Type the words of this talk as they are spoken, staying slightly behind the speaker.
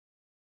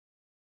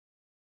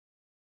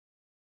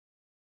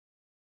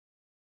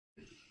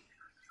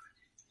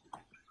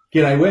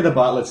G'day, we're the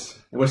Bartletts,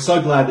 and we're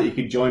so glad that you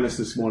could join us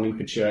this morning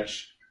for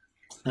church.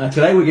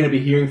 Today we're going to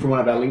be hearing from one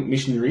of our Link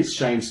missionaries,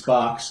 Shane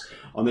Sparks,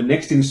 on the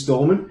next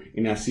instalment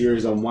in our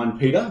series on 1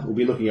 Peter. We'll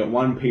be looking at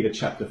 1 Peter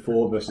chapter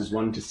 4, verses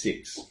 1 to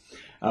 6.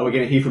 We're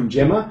going to hear from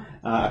Gemma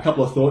a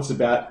couple of thoughts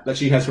about that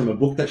she has from a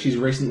book that she's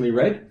recently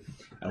read.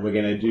 We're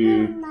going to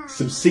do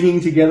some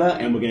singing together,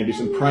 and we're going to do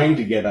some praying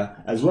together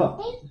as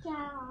well.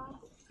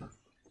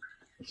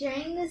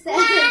 During the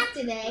service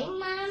today,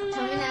 Tom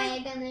and I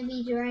are going to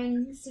be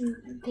drawing some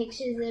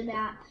pictures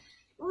about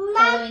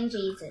following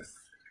Jesus.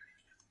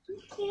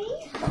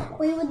 Okay.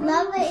 We would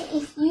love it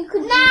if you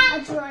could do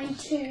a drawing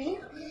too,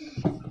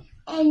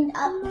 and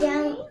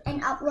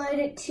upload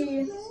it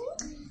to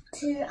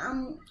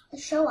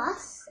show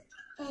us,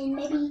 and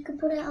maybe you could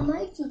put an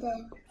emoji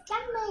there.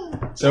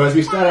 So as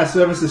we start our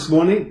service this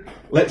morning,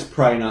 let's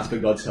pray and ask for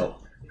God's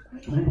help.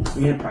 We're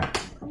going to pray.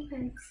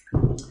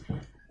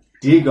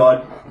 Dear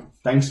God,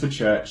 thanks for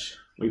church.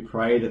 We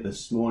pray that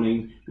this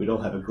morning we'd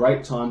all have a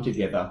great time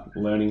together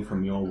learning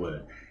from your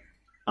word.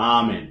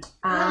 Amen.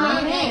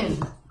 Amen.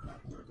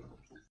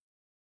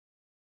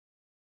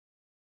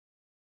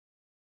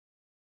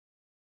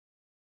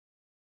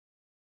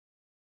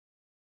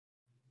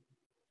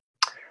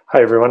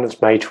 Hi everyone, it's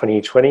May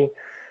 2020.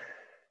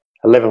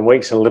 11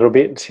 weeks and a little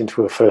bit since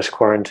we were first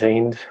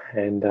quarantined,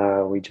 and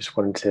we just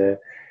wanted to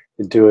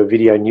do a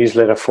video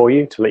newsletter for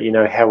you to let you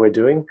know how we're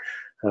doing.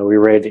 We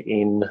read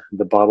in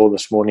the Bible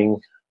this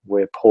morning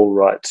where Paul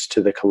writes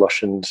to the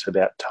Colossians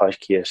about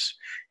Tychicus,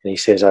 and he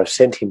says, I've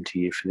sent him to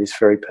you for this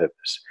very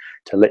purpose,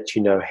 to let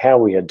you know how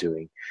we are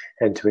doing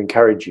and to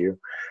encourage you.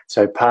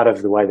 So part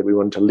of the way that we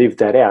want to live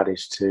that out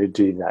is to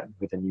do that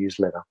with a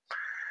newsletter.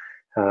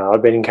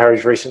 I've been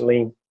encouraged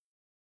recently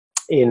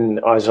in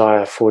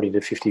Isaiah 40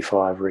 to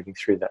 55, reading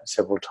through that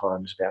several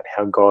times about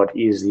how God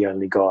is the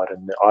only God,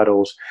 and the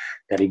idols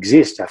that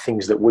exist are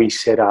things that we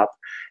set up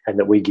and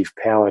that we give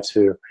power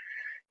to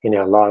in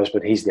our lives,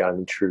 but he's the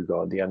only true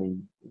God, the only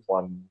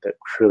one that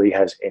truly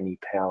has any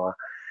power,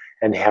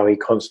 and how he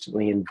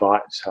constantly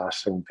invites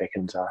us and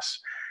beckons us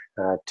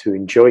to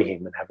enjoy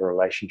him and have a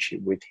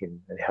relationship with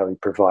him, and how he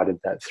provided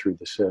that through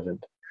the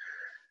servant.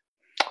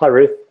 Hi,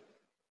 Ruth.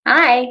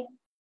 Hi.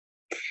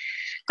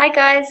 Hi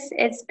guys,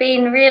 it's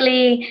been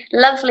really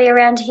lovely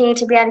around here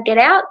to be able to get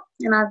out,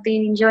 and I've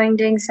been enjoying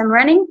doing some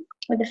running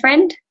with a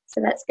friend,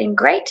 so that's been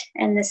great,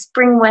 and the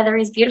spring weather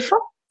is beautiful.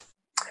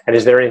 And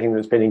is there anything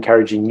that's been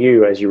encouraging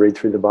you as you read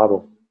through the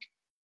Bible?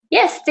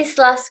 Yes, this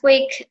last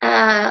week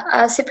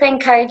I was super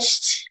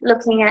encouraged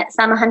looking at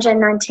Psalm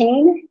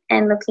 119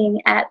 and looking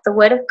at the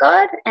Word of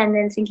God, and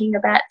then thinking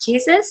about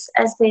Jesus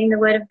as being the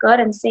Word of God,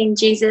 and seeing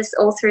Jesus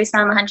all through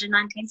Psalm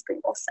 119 has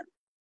been awesome.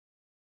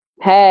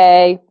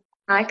 Hey.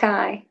 Hi,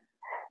 Kai.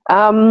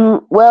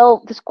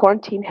 Well, this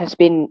quarantine has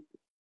been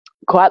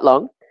quite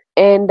long,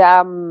 and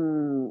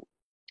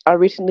I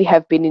recently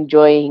have been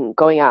enjoying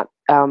going out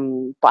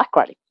bike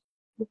riding.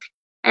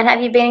 And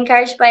have you been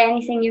encouraged by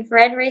anything you've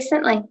read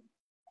recently?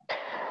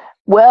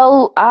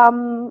 Well,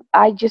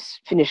 I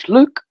just finished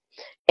Luke,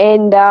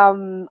 and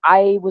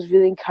I was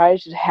really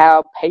encouraged at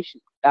how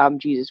patient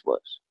Jesus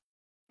was.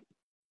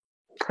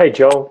 Hey,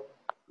 Joel.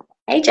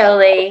 Hey,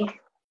 Jolie.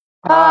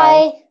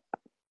 Hi.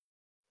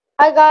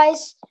 Hi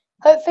guys.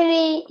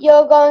 Hopefully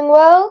you're going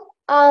well.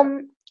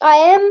 I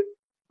am,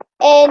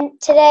 and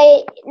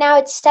now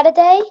it's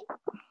Saturday,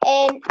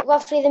 and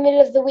roughly the middle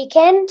of the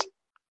weekend,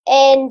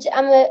 and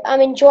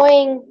I'm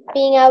enjoying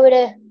being able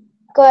to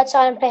go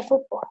outside and play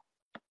football.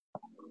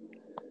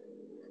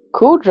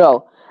 Cool,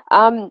 Joel.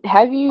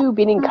 Have you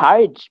been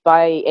encouraged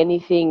by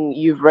anything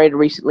you've read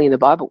recently in the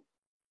Bible?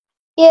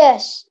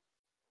 Yes.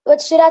 What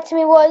stood out to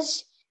me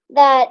was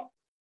that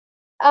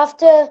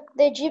after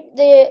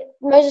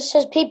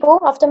Moses' people,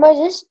 after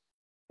Moses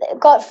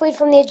got freed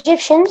from the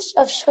Egyptians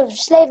of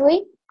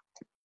slavery,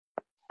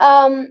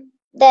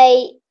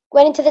 they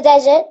went into the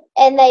desert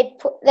and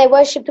they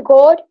worshipped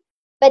God.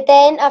 But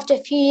then after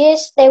a few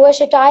years, they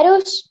worshipped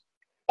idols,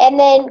 and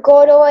then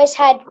God always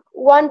had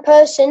one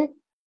person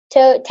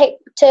to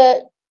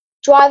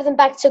drive them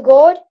back to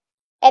God,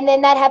 and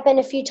then that happened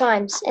a few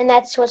times, and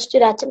that's what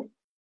stood out to me.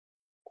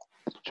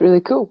 It's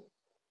really cool.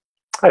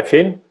 Hi,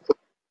 Finn.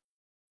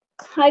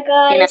 Hi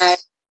guys. Finno.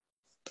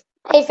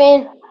 Hey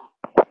Finn.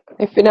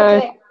 Hey, Finno.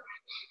 Okay.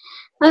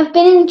 I've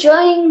been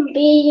enjoying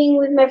being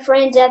with my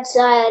friends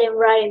outside and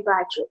riding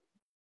bikes.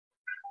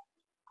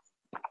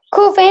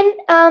 Cool, Finn.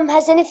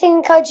 Has anything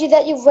encouraged you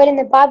that you've read in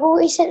the Bible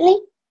recently?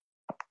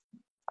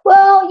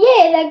 Well,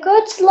 yeah, that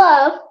God's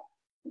love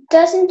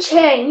doesn't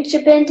change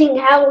depending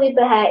how we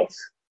behave.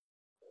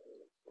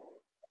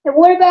 And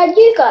what about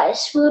you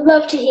guys? We would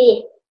love to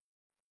hear.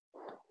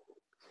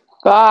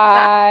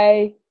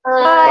 Bye.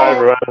 Bye,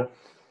 everyone.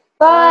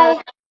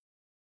 Bye.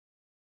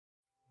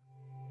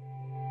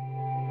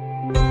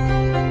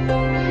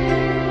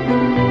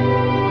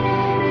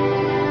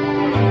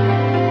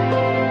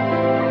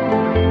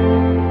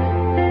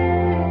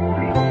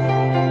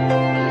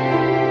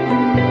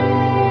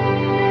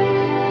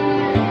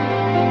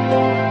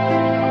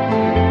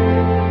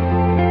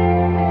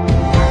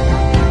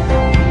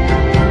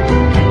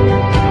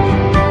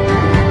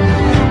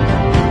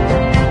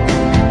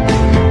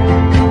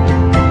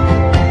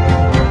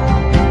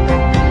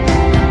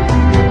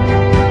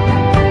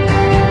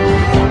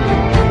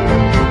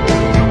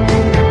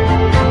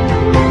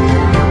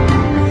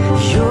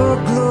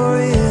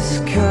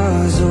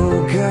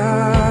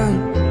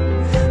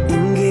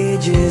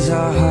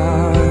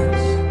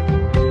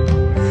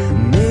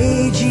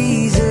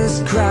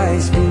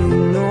 Christ be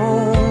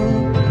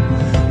known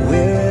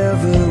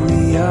wherever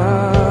we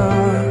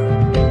are.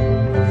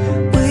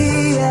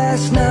 We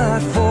ask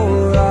not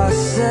for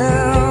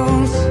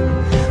ourselves,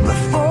 but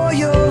for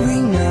your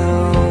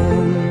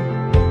renown.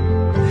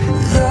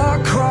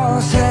 The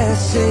cross has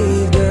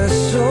saved us,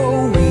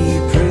 so we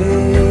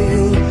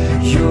pray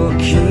your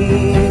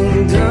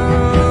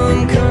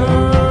kingdom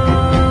come.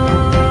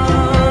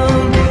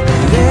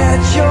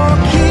 Let your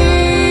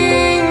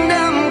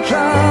kingdom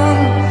come.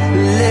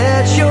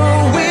 Let your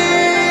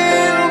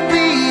will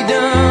be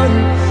done,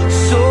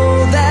 so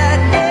that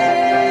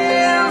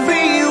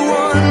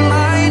everyone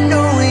might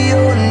know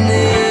your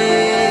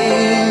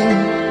name.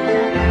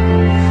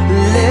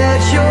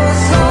 Let your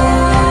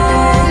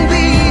song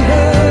be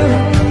heard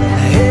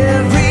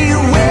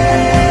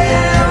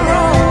everywhere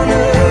on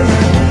earth,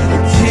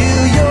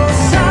 till your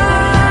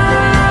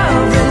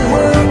sovereign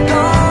work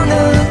on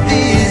earth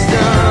is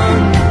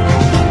done.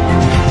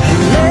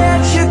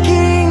 Let your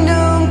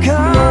kingdom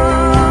come.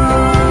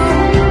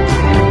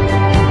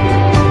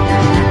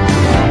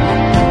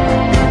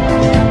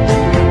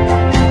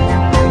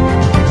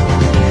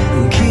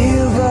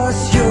 Give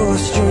us your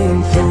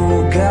strength,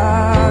 oh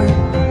God,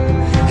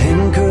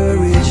 and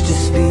courage to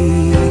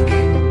speak.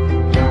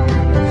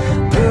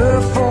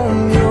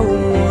 Perform your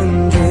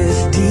wondrous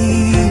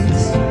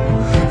deeds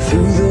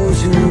through those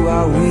who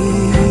are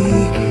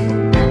weak.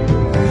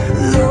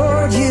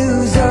 Lord,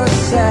 use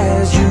us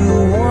as you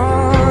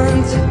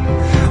want,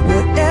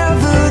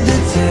 whatever the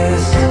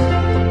test.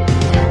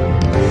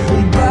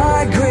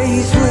 By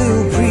grace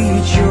we'll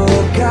preach your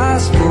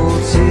gospel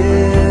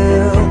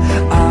till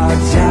our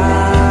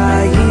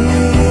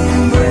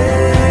dying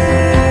breath.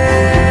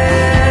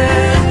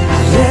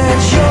 Let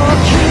your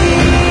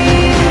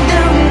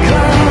kingdom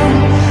come.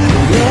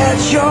 Let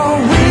your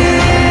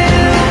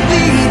will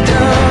be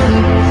done,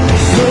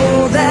 so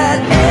that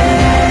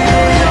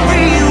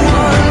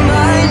everyone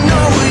might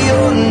know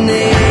your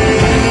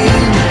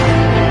name.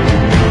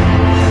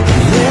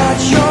 Let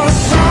your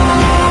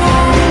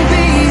song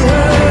be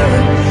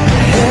heard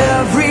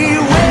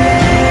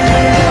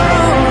everywhere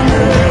on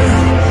earth,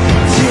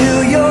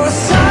 till your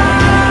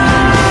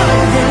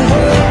sovereign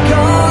work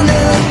on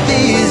earth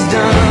is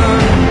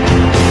done.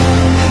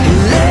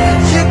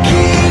 Let your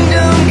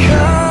kingdom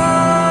come.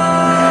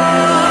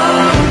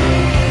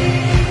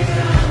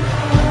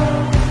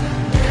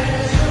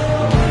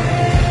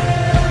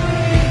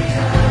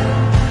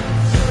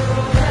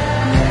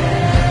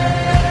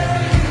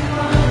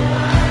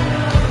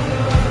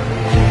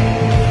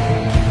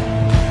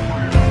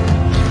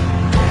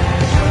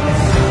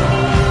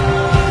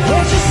 Let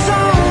your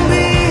song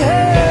be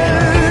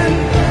heard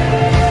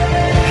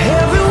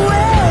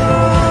everywhere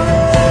on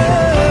earth,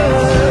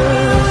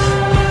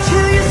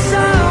 till your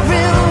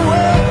sovereign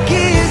work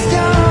is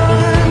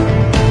done.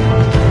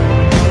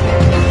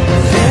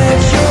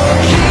 Let your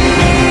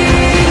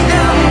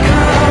kingdom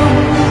come.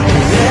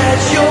 Let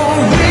your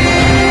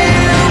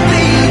will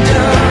be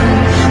done,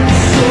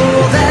 so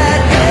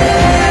that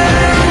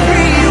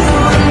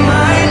everyone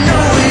might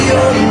know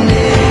your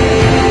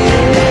name.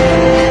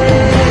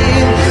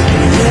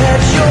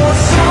 Let your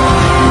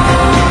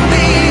song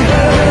be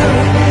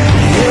heard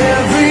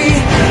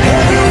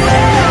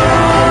everywhere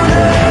on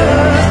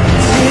earth,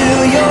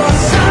 till your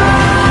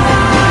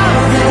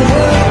sovereign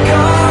work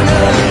on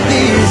earth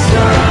is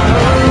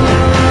done.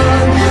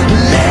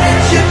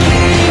 Let your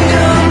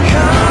kingdom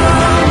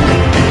come.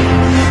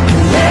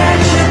 Let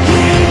your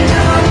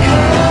kingdom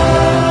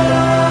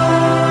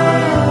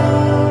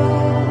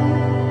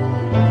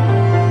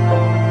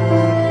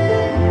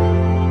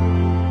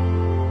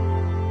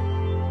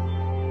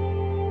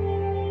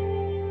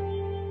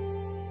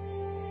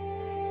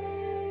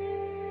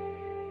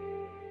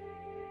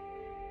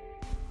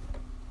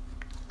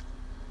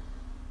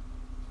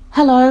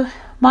Hello,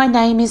 my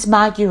name is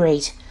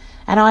Marguerite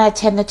and I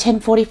attend the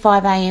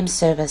 10:45 a.m.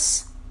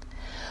 service.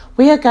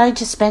 We are going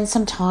to spend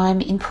some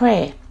time in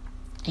prayer,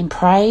 in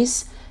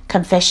praise,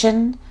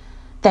 confession,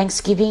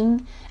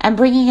 thanksgiving and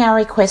bringing our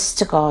requests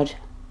to God.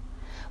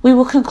 We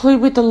will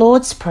conclude with the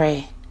Lord's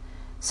Prayer,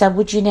 so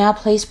would you now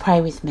please pray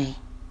with me?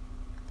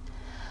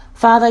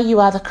 Father, you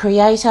are the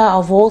creator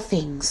of all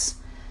things,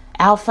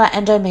 Alpha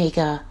and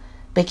Omega,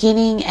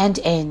 beginning and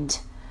end.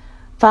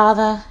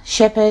 Father,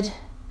 shepherd,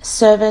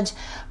 servant,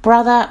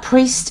 brother,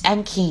 priest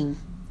and king,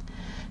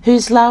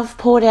 whose love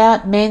poured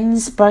out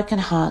men's broken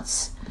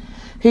hearts,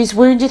 whose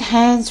wounded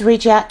hands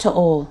reach out to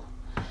all,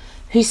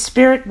 whose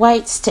spirit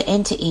waits to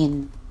enter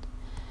in.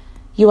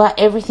 You are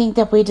everything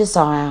that we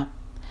desire.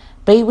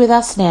 Be with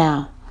us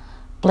now.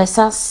 Bless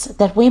us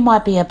that we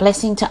might be a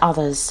blessing to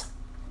others.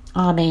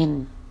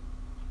 Amen.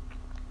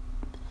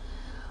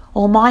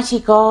 Almighty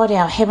God,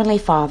 our Heavenly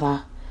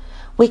Father,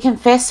 we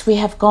confess we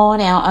have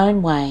gone our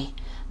own way,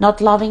 not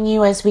loving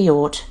you as we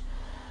ought,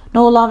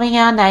 nor loving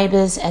our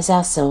neighbours as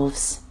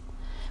ourselves.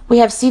 We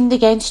have sinned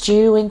against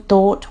you in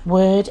thought,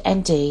 word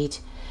and deed,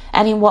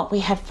 and in what we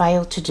have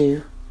failed to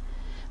do.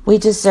 We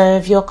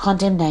deserve your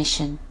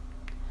condemnation.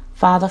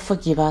 Father,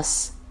 forgive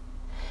us.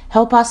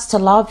 Help us to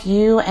love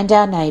you and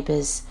our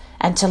neighbours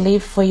and to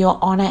live for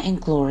your honour and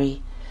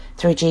glory,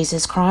 through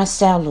Jesus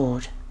Christ our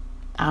Lord.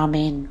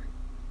 Amen.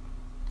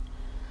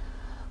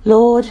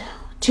 Lord,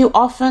 too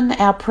often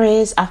our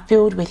prayers are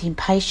filled with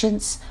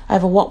impatience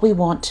over what we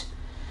want,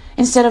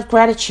 instead of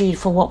gratitude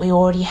for what we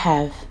already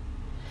have.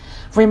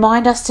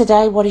 Remind us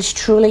today what is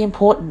truly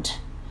important.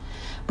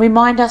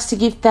 Remind us to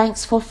give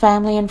thanks for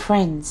family and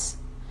friends.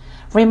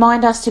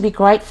 Remind us to be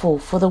grateful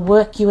for the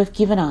work you have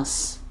given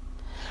us.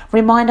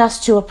 Remind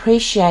us to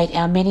appreciate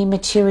our many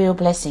material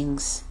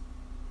blessings.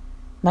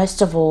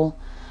 Most of all,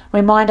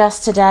 remind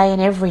us today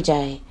and every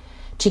day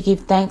to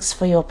give thanks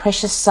for your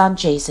precious Son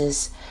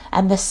Jesus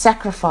and the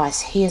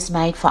sacrifice he has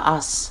made for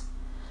us,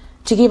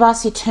 to give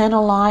us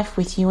eternal life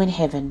with you in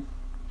heaven.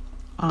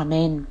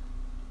 Amen.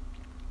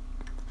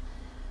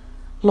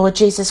 Lord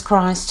Jesus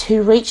Christ,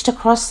 who reached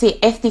across the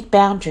ethnic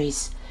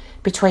boundaries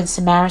between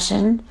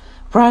Samaritan,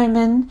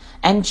 Roman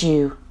and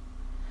Jew,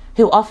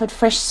 who offered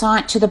fresh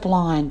sight to the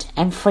blind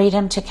and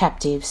freedom to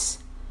captives,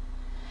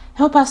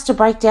 help us to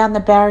break down the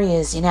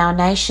barriers in our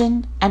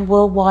nation and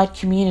worldwide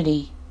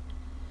community.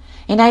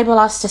 Enable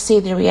us to see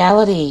the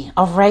reality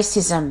of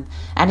racism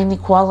and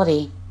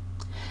inequality,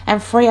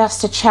 and free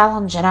us to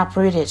challenge and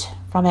uproot it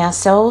from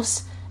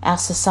ourselves, our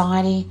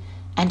society,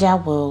 and our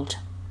world.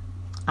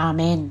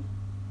 Amen.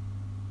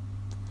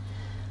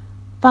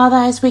 Father,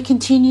 as we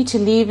continue to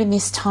live in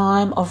this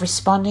time of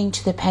responding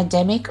to the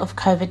pandemic of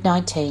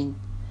COVID-19,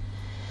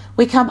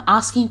 we come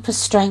asking for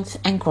strength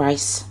and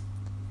grace.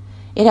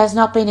 It has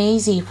not been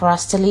easy for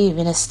us to live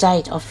in a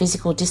state of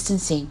physical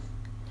distancing.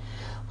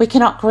 We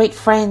cannot greet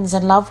friends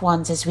and loved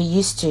ones as we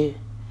used to.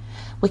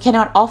 We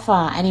cannot offer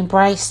an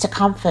embrace to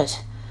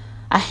comfort,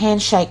 a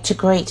handshake to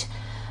greet,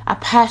 a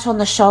pat on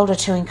the shoulder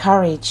to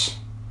encourage.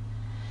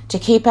 To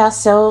keep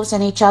ourselves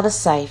and each other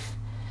safe,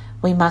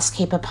 we must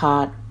keep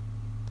apart.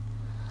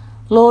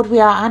 Lord, we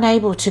are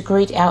unable to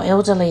greet our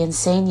elderly and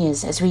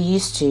seniors as we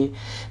used to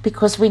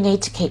because we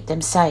need to keep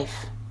them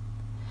safe.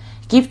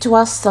 Give to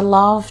us the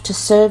love to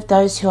serve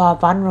those who are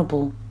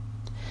vulnerable.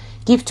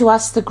 Give to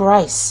us the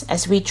grace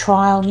as we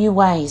trial new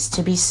ways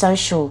to be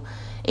social,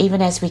 even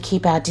as we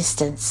keep our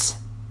distance.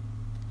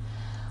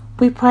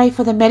 We pray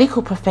for the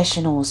medical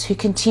professionals who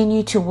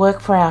continue to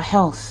work for our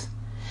health.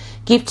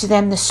 Give to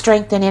them the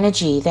strength and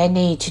energy they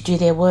need to do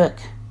their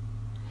work.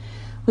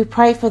 We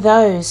pray for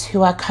those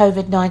who are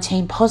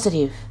COVID-19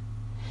 positive.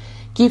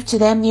 Give to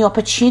them the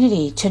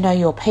opportunity to know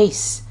your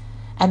peace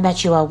and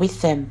that you are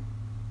with them.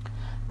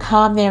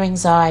 Calm their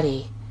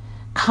anxiety.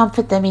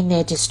 Comfort them in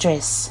their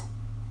distress.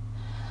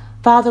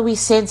 Father, we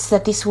sense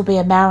that this will be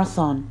a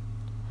marathon.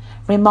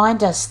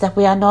 Remind us that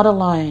we are not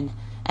alone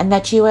and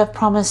that you have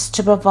promised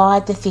to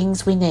provide the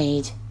things we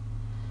need.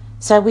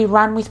 So we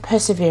run with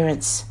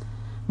perseverance,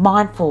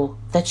 mindful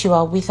that you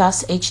are with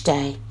us each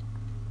day.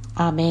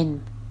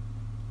 Amen.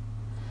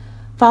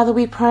 Father,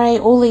 we pray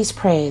all these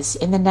prayers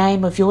in the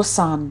name of your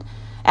Son,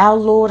 our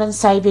Lord and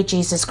Saviour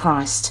Jesus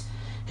Christ,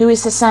 who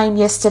is the same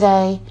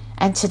yesterday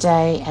and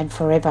today and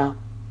forever.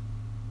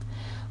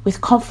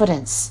 With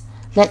confidence,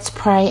 let's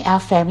pray our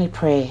family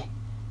prayer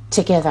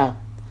together.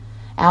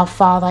 Our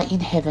Father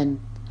in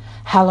heaven,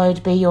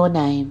 hallowed be your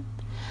name.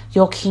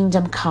 Your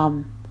kingdom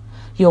come.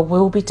 Your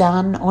will be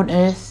done on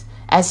earth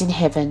as in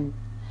heaven.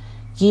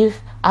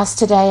 Give us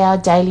today our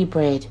daily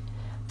bread.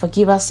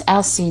 Forgive us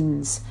our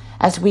sins,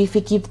 as we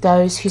forgive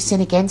those who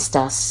sin against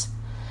us.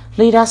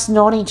 Lead us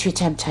not into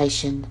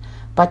temptation,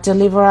 but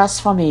deliver us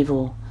from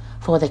evil.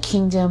 For the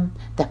kingdom,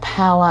 the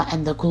power,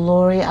 and the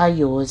glory are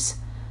yours,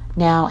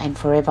 now and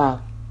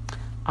forever.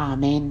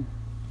 Amen.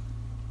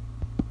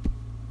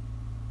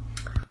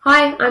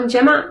 Hi, I'm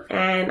Gemma,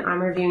 and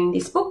I'm reviewing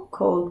this book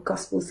called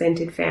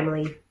Gospel-Centered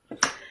Family.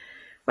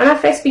 When I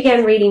first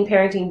began reading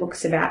parenting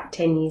books about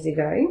 10 years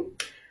ago,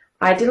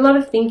 I did a lot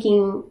of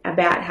thinking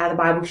about how the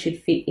Bible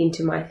should fit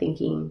into my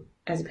thinking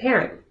as a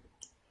parent.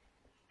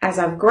 As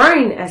I've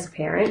grown as a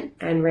parent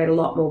and read a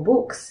lot more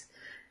books,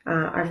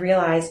 I've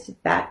realised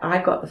that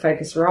I got the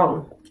focus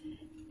wrong.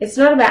 It's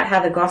not about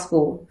how the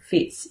gospel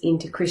fits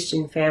into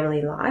Christian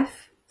family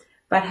life,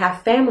 but how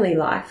family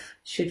life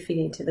should fit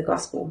into the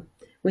gospel,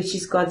 which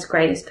is God's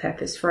greatest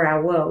purpose for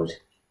our world.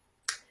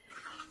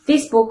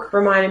 This book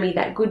reminded me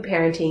that good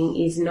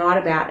parenting is not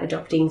about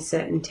adopting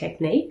certain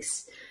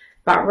techniques,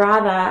 but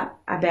rather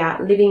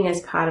about living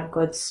as part of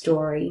God's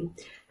story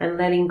and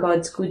letting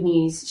God's good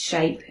news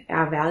shape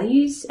our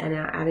values and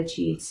our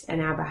attitudes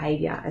and our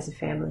behaviour as a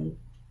family.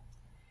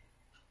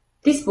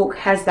 This book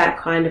has that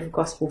kind of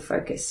gospel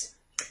focus.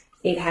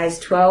 It has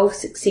 12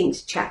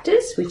 succinct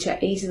chapters which are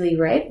easily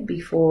read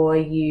before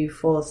you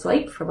fall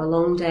asleep from a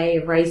long day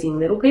of raising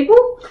little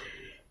people.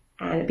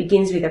 And it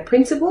begins with a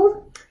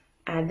principle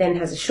and then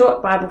has a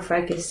short Bible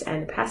focus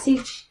and a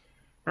passage,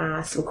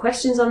 some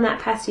questions on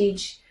that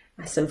passage,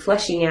 some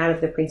fleshing out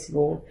of the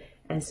principle,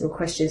 and some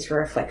questions for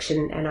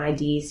reflection and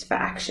ideas for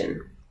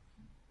action.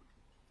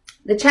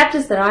 The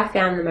chapters that I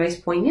found the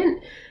most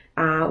poignant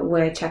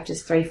were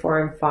chapters 3,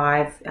 4 and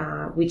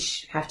 5,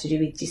 which have to do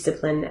with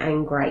discipline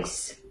and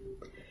grace.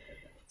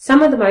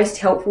 Some of the most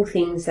helpful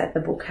things that the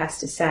book has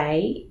to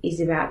say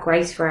is about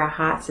grace for our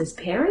hearts as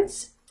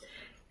parents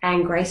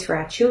and grace for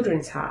our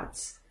children's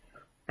hearts.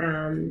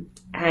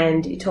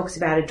 And it talks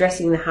about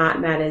addressing the heart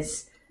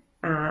matters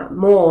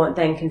more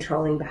than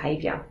controlling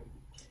behaviour.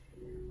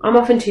 I'm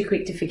often too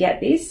quick to forget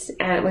this,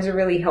 and it was a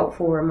really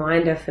helpful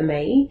reminder for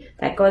me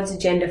that God's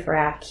agenda for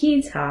our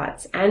kids'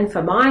 hearts and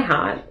for my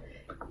heart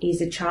is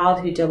a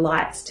child who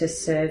delights to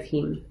serve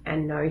him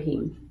and know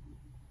him.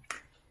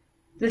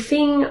 The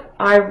thing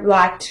I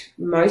liked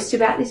most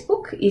about this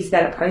book is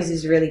that it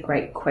poses really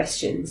great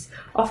questions.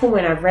 Often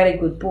when I've read a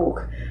good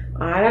book,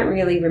 I don't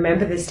really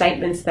remember the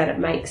statements that it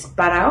makes,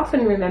 but I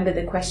often remember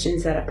the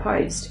questions that it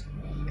posed.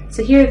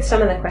 So here are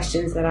some of the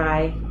questions that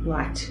I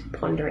liked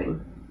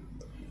pondering.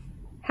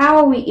 How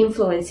are we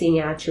influencing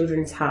our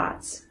children's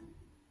hearts?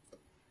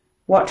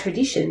 What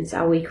traditions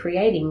are we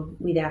creating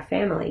with our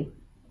family?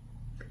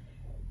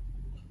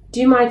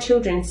 Do my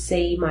children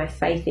see my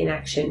faith in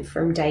action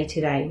from day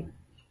to day?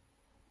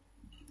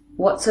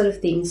 What sort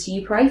of things do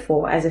you pray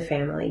for as a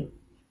family?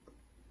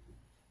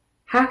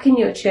 How can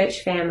your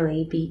church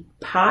family be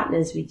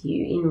partners with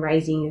you in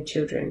raising your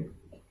children?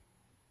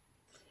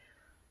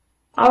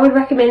 I would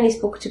recommend this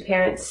book to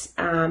parents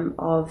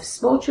of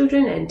small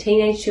children and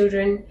teenage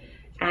children,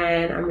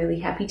 and I'm really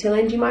happy to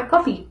lend you my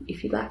copy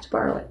if you'd like to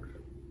borrow it.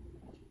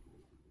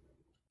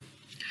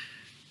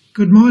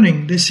 Good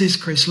morning, this is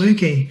Chris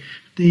Lukey.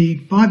 The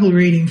Bible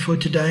reading for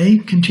today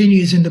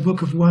continues in the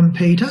book of 1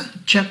 Peter,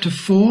 chapter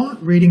 4,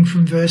 reading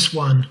from verse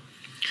 1.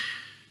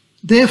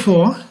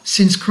 Therefore,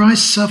 since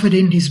Christ suffered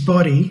in his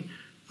body,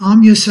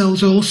 arm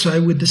yourselves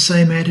also with the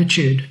same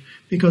attitude,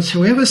 because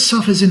whoever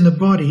suffers in the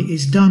body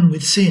is done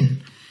with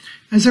sin.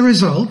 As a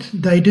result,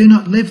 they do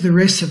not live the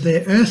rest of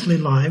their earthly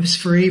lives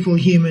for evil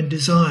human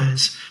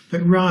desires,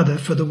 but rather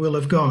for the will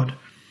of God.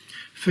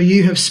 For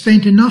you have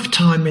spent enough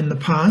time in the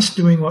past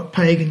doing what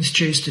pagans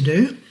choose to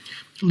do,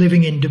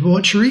 living in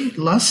debauchery,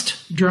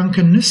 lust,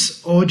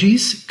 drunkenness,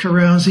 orgies,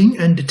 carousing,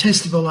 and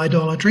detestable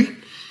idolatry.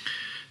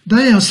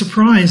 They are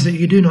surprised that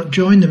you do not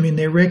join them in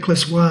their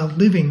reckless wild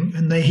living,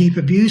 and they heap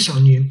abuse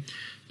on you.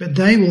 But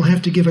they will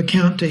have to give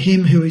account to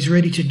him who is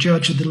ready to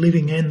judge the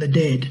living and the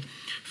dead.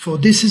 For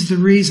this is the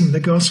reason the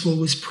gospel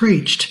was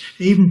preached,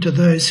 even to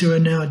those who are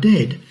now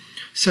dead,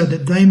 so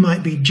that they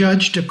might be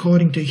judged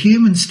according to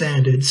human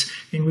standards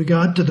in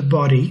regard to the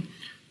body,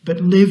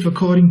 but live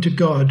according to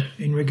God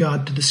in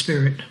regard to the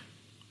spirit.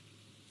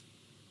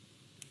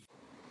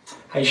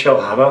 Hey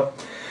Shellharbour,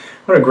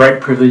 what a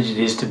great privilege it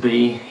is to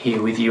be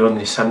here with you on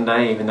this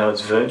Sunday, even though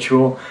it's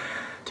virtual,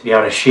 to be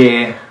able to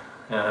share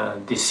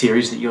this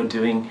series that you're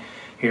doing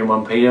here in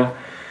 1 Peter.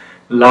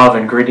 Love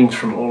and greetings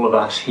from all of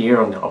us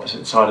here on the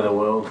opposite side of the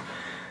world,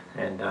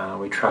 and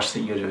we trust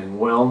that you're doing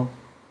well,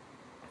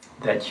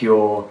 that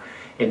you're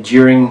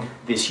enduring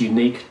this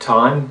unique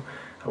time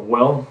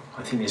well.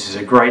 I think this is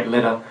a great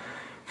letter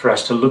for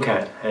us to look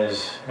at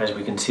as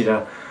we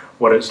consider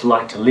what it's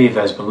like to live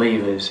as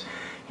believers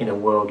in a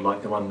world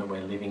like the one that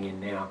we're living in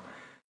now.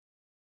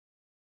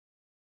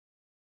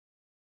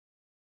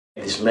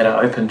 This letter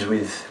opens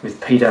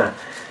with Peter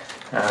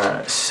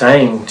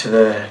saying to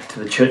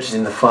the churches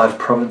in the 5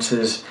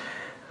 provinces,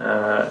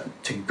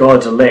 to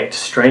God's elect,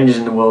 strangers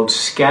in the world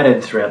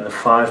scattered throughout the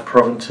 5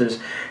 provinces,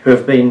 who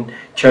have been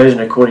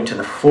chosen according to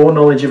the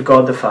foreknowledge of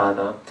God the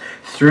Father,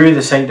 through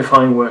the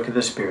sanctifying work of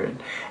the Spirit,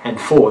 and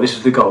this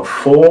is the goal,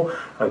 for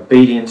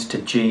obedience to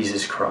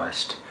Jesus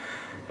Christ,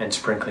 and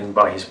sprinkling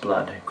by his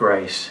blood,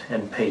 grace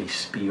and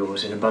peace be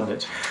yours in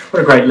abundance.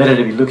 What a great letter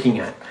to be looking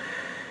at.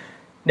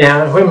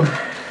 Now,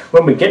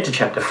 when we get to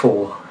chapter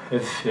 4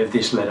 of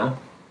this letter,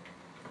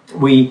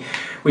 we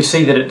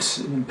see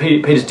that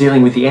Peter's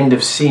dealing with the end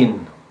of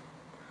sin.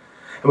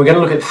 And we're going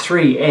to look at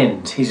 3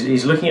 ends.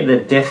 He's looking at the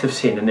death of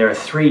sin, and there are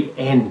 3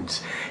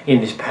 ends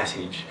in this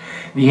passage.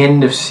 The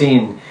end of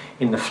sin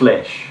in the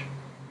flesh,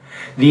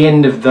 the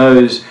end of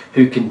those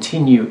who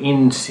continue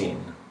in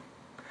sin,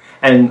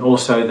 and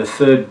also the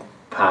third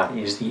part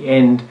is the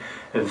end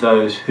of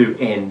those who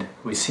end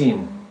with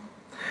sin.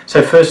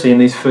 So firstly, in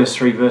these first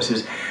 3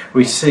 verses,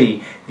 we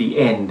see the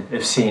end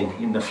of sin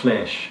in the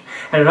flesh.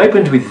 And it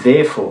opens with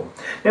therefore.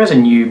 Now, as a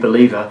new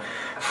believer,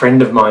 a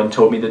friend of mine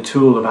taught me the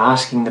tool of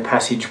asking the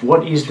passage,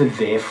 what is the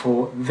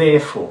therefore?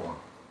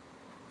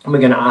 And we're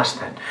going to ask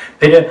that.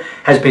 Peter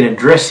has been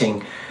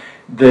addressing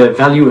the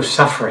value of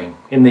suffering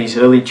in these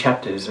early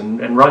chapters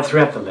and right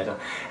throughout the letter.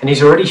 And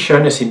he's already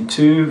shown us in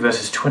 2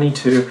 verses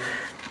 22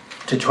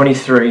 to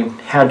 23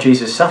 how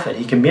Jesus suffered.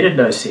 He committed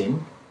no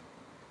sin.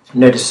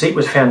 No deceit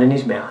was found in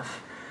his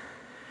mouth.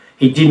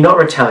 He did not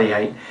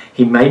retaliate.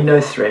 He made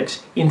no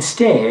threats.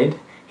 Instead,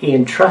 he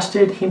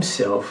entrusted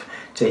himself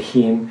to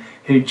him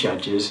who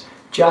judges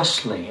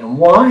justly. And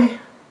why?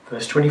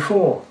 Verse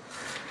 24.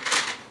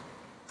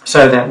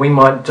 So that we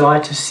might die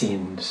to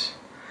sins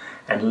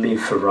and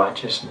live for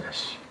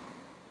righteousness.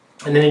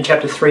 And then in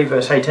chapter 3,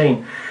 verse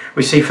 18,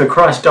 we see, for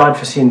Christ died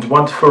for sins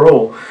once for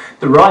all,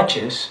 the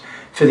righteous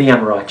for the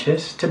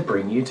unrighteous, to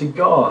bring you to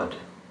God.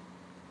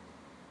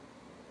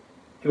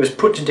 He was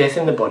put to death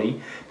in the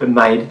body, but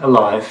made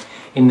alive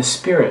in the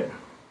spirit.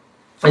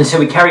 And so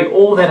we carry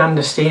all that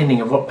understanding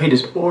of what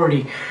Peter's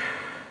already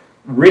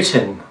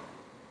written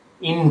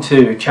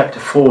into chapter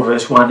 4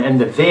 verse 1 and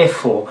the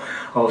therefore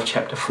of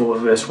chapter 4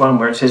 verse 1,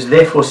 where it says,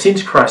 "Therefore,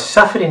 since Christ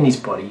suffered in his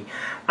body,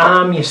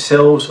 arm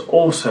yourselves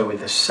also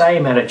with the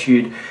same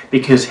attitude,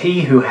 because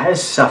he who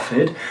has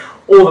suffered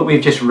all that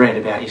we've just read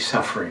about his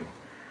suffering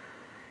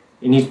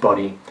in his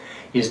body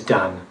is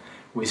done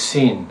with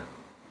sin."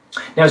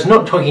 Now, it's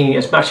not talking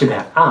as much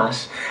about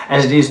us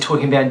as it is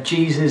talking about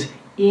Jesus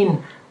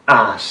in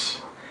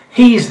us.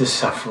 He's the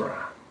sufferer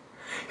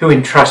who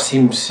entrusts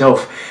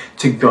himself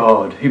to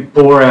God, who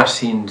bore our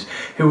sins,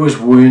 who was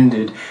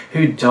wounded,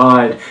 who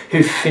died,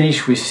 who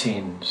finished with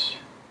sins,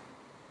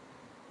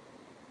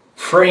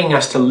 freeing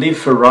us to live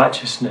for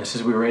righteousness,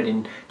 as we read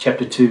in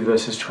chapter 2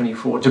 verses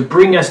 24, to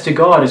bring us to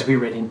God, as we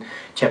read in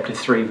chapter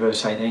 3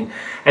 verse 18,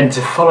 and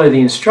to follow the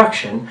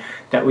instruction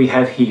that we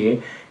have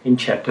here in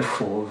chapter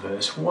 4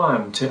 verse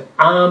 1, to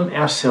arm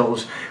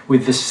ourselves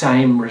with the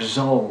same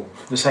resolve,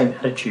 the same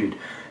attitude,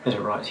 as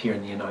it writes here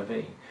in the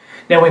NIV.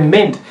 Now, we're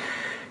meant,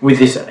 with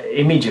this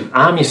image of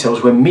arm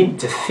yourselves, we're meant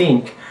to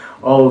think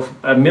of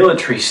a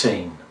military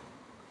scene.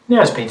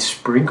 Now, it's been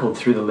sprinkled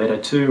through the letter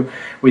too,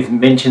 with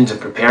mentions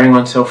of preparing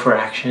oneself for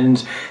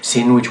actions,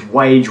 sin which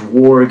wage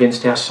war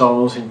against our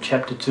souls in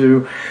chapter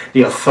 2,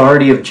 the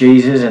authority of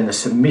Jesus and the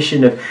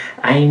submission of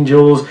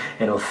angels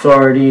and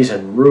authorities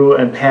and rule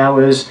and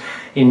powers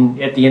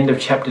at the end of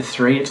chapter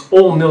 3. It's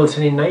all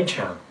militant in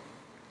nature.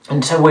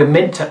 And so we're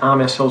meant to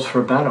arm ourselves for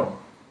a battle.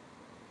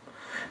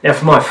 Now,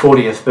 for my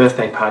 40th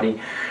birthday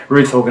party,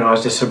 Ruth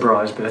organised a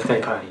surprise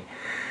birthday party.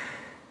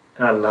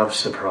 I love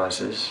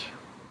surprises.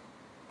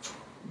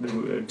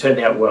 It turned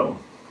out well.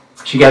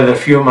 She gathered a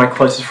few of my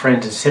closest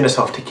friends and sent us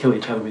off to kill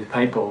each other with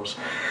paintballs.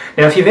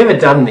 Now, if you've ever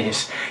done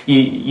this,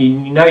 you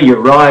know you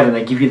arrive and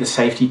they give you the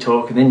safety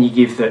talk, and then you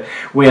give the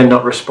 "we are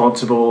not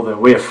responsible," the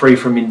 "we are free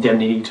from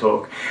indemnity"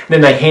 talk, and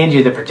then they hand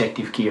you the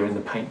protective gear and the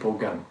paintball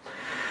gun.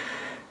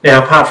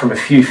 Now, apart from a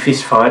few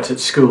fist fights at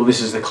school,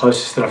 this is the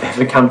closest that I've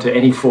ever come to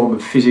any form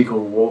of physical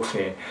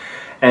warfare.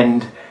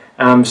 And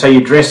so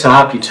you dress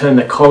up, you turn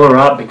the collar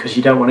up because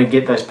you don't want to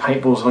get those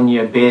paintballs on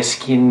your bare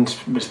skin,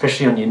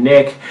 especially on your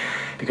neck,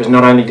 because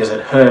not only does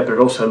it hurt, but it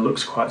also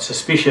looks quite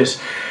suspicious.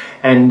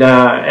 And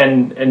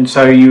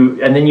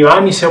then you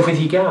arm yourself with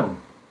your gun,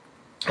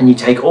 and you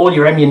take all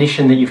your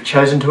ammunition that you've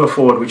chosen to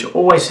afford, which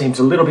always seems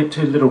a little bit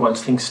too little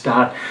once things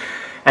start,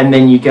 and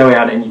then you go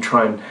out and you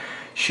try and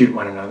shoot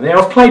one another. Now,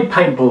 I've played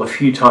paintball a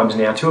few times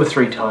now, 2 or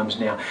 3 times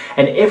now,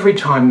 and every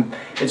time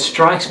it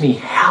strikes me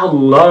how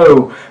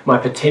low my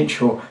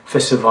potential for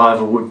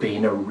survival would be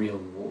in a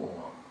real war.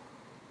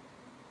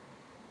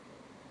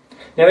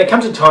 Now, there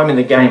comes a time in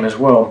the game as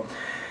well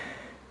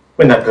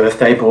when that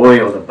birthday boy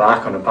or the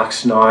buck on a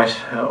Bucks night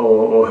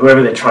or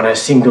whoever they're trying to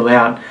single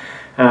out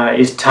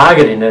is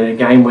targeted in a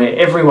game where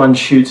everyone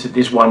shoots at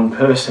this one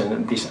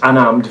person, this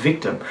unarmed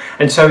victim.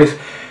 And so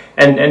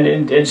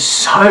it's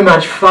so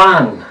much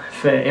fun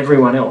for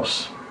everyone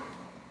else.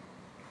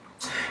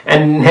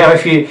 And now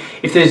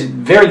if there's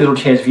very little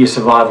chance of your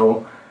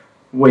survival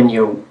when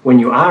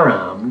you are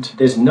armed,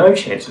 there's no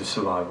chance of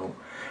survival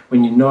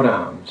when you're not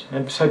armed.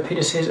 And so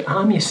Peter says,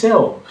 arm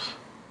yourselves.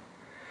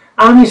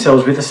 Arm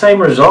yourselves with the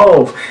same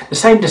resolve, the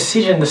same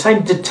decision, the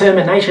same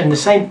determination, the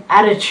same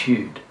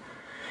attitude.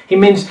 He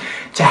means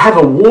to have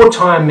a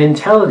wartime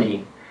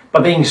mentality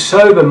by being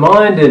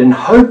sober-minded and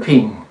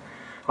hoping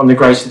on the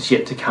grace that's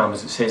yet to come,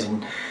 as it says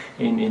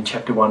in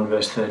chapter 1,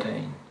 verse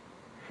 13.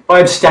 By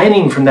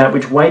abstaining from that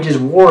which wages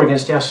war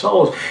against our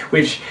souls,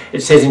 which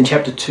it says in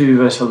chapter 2,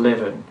 verse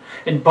 11.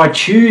 And by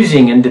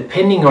choosing and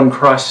depending on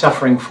Christ's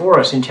suffering for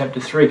us in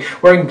chapter 3.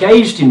 We're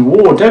engaged in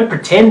war. Don't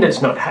pretend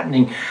it's not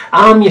happening.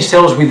 Arm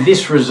yourselves with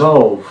this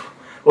resolve.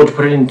 Or to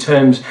put it in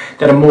terms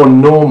that are more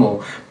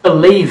normal,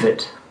 believe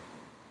it,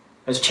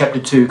 as chapter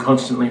 2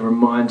 constantly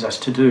reminds us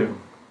to do.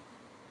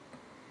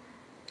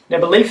 Now,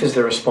 belief is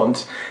the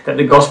response that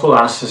the gospel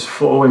asks us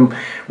for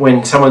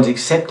when someone's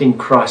accepting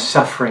Christ's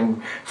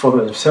suffering for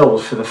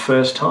themselves for the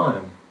first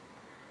time.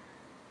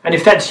 And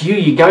if that's you,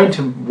 you're going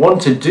to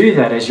want to do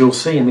that, as you'll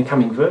see in the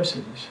coming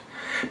verses.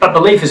 But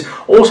belief is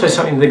also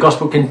something the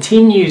gospel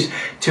continues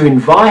to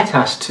invite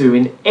us to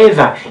in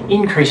ever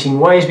increasing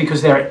ways,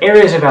 because there are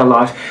areas of our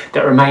life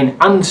that remain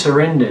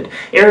unsurrendered,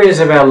 areas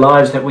of our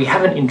lives that we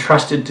haven't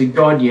entrusted to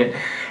God yet,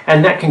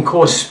 and that can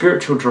cause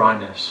spiritual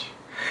dryness,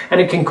 and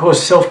it can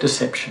cause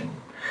self-deception,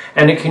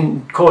 and it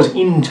can cause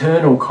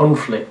internal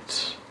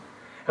conflicts.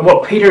 And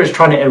what Peter is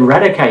trying to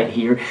eradicate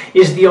here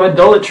is the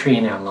idolatry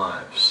in our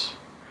lives.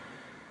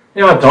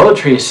 Now,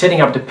 idolatry is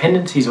setting up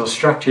dependencies or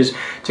structures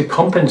to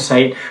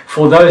compensate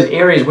for those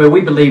areas where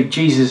we believe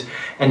Jesus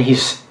and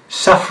his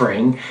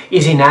suffering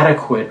is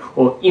inadequate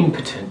or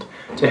impotent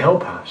to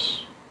help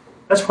us.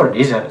 That's what it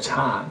is at its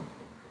heart,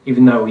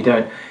 even though we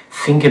don't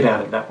think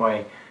about it that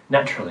way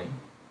naturally.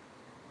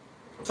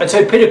 And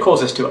so Peter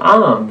calls us to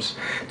arms,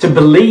 to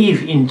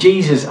believe in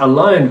Jesus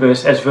alone,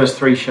 as verse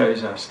 3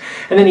 shows us.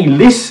 And then he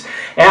lists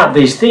out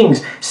these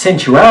things: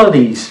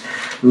 sensualities,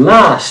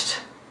 lust,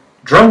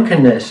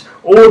 drunkenness,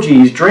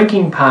 orgies,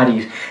 drinking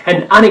parties,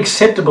 and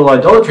unacceptable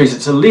idolatries.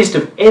 It's a list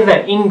of ever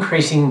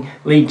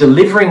increasingly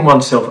delivering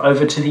oneself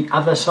over to the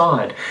other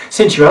side.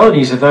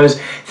 Sensualities are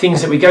those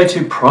things that we go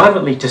to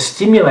privately to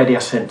stimulate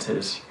our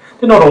senses.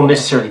 They're not all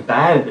necessarily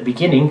bad at the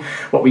beginning.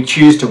 What we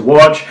choose to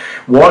watch,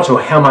 what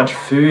or how much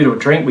food or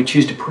drink we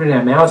choose to put in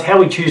our mouths, how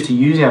we choose to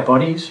use our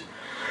bodies.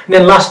 And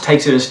then lust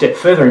takes it a step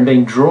further in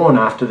being drawn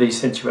after these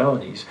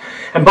sensualities.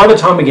 And by the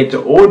time we get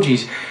to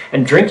orgies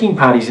and drinking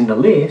parties in the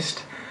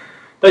list,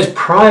 those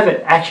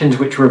private actions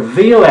which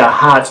reveal our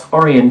heart's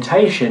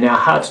orientation, our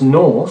heart's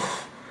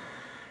north,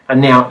 are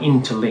now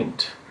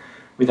interlinked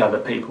with other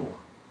people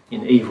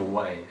in evil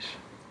ways.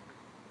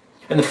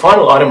 And the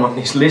final item on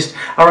this list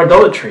are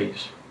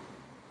idolatries.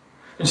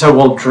 And so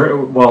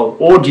while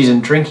orgies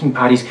and drinking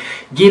parties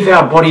give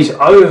our bodies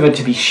over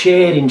to be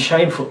shared in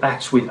shameful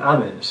acts with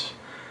others,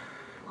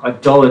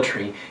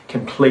 idolatry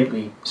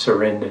completely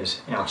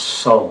surrenders our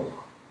soul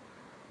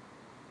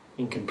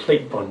in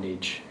complete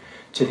bondage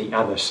to the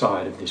other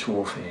side of this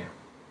warfare.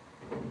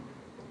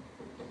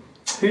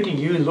 Who do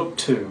you look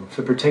to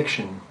for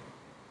protection?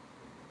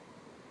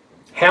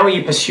 How are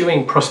you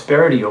pursuing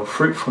prosperity or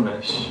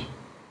fruitfulness?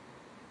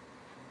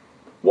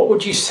 What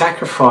would you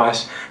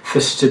sacrifice for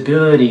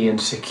stability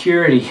and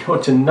security, or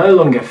to no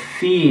longer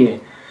fear,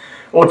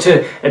 or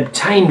to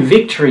obtain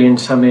victory in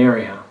some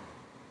area?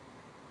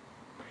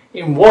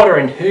 In what or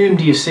in whom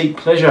do you seek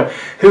pleasure?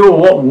 Who or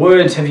what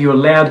words have you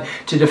allowed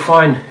to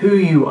define who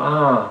you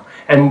are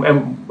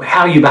and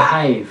how you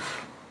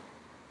behave?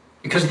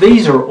 Because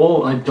these are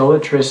all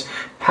idolatrous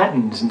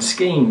patterns and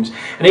schemes,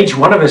 and each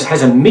one of us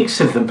has a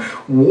mix of them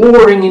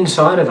warring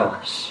inside of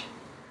us.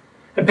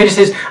 And Peter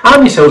says,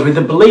 arm yourselves with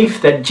the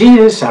belief that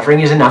Jesus' suffering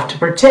is enough to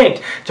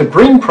protect, to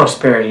bring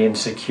prosperity and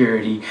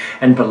security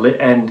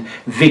and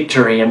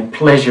victory and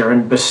pleasure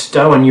and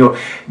bestow on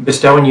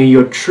you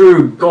your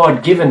true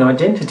God-given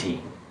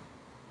identity.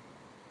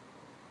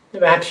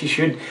 Perhaps you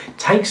should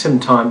take some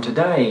time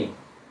today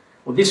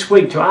or this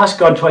week to ask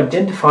God to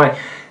identify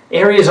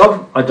areas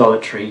of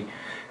idolatry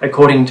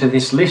according to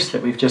this list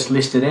that we've just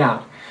listed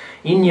out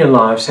in your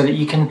lives, so that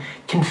you can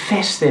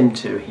confess them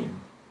to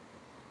Him,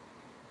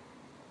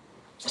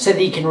 so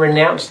that you can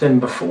renounce them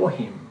before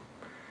Him,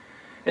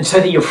 and so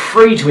that you're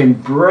free to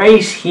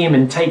embrace Him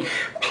and take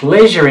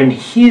pleasure in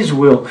His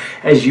will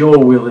as your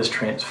will is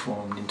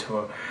transformed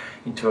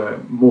into a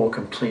more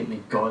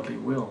completely godly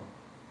will.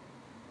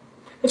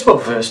 That's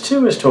what verse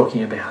 2 is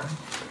talking about.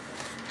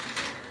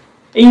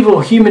 Evil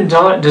human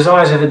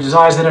desires are the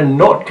desires that are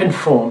not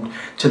conformed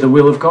to the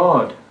will of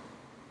God.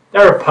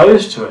 They're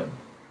opposed to it.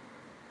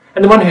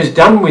 And the one who's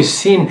done with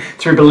sin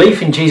through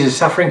belief in Jesus'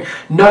 suffering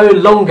no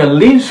longer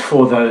lives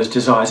for those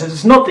desires.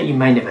 It's not that you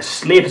may never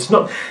slip. It's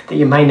not that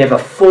you may never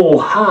fall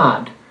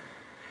hard.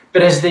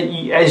 But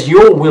as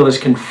your will is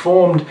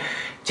conformed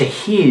to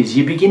His,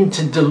 you begin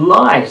to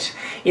delight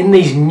in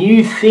these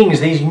new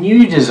things, these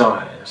new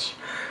desires,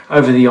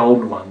 over the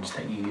old ones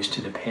that you used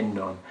to depend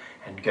on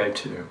and go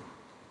to.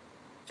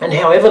 And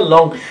however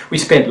long we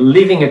spent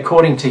living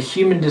according to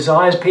human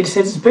desires, Peter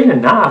says, it's been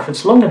enough.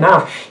 It's long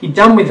enough. You're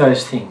done with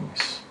those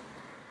things.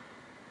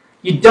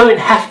 You don't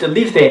have to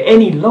live there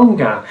any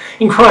longer.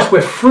 In Christ,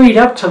 we're freed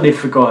up to live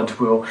for God's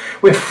will.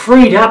 We're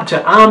freed up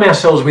to arm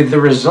ourselves with the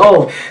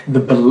resolve, the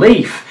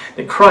belief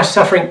that Christ's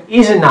suffering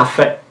is enough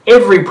for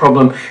every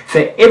problem,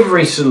 for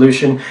every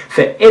solution,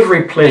 for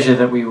every pleasure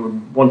that we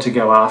would want to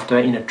go after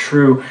in a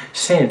true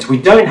sense.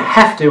 We don't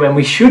have to, and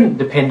we shouldn't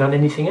depend on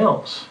anything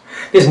else.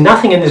 There's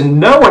nothing and there's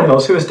no one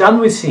else who has done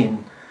with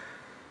sin.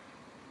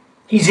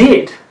 He's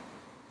it.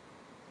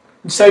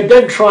 And so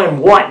don't try and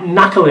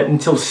white-knuckle it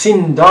until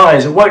sin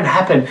dies. It won't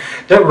happen.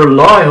 Don't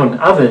rely on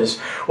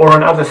others or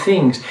on other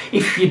things.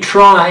 If you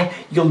try,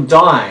 you'll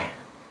die.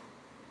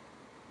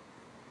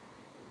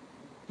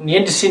 And the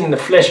end to sin in the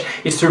flesh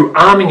is through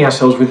arming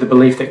ourselves with the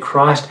belief that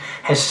Christ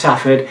has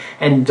suffered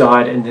and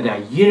died, and that our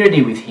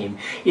unity with Him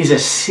is a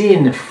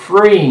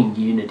sin-freeing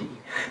unity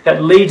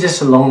that leads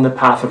us along the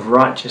path of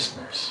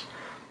righteousness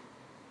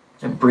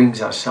and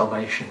brings us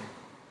salvation.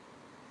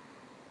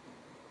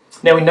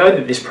 Now, we know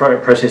that this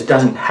process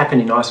doesn't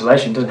happen in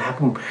isolation, doesn't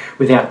happen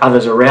without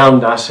others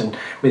around us and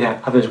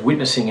without others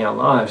witnessing our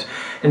lives.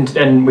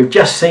 And we've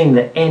just seen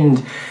the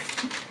end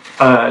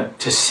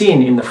to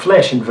sin in the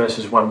flesh in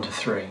verses 1 to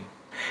 3.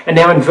 And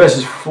now in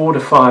verses 4 to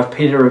 5,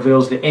 Peter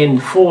reveals the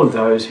end for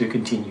those who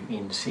continue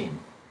in sin.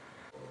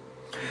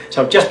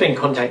 So I've just been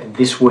contacted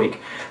this week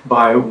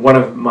by one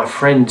of my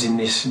friends in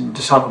this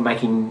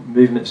disciple-making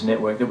movements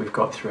network that we've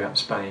got throughout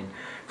Spain,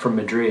 from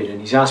Madrid,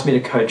 and he's asked me to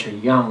coach a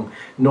young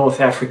North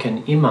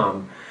African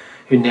imam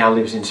who now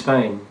lives in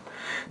Spain.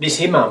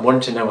 This imam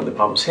wanted to know what the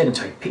Bible said, and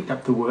so he picked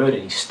up the word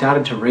and he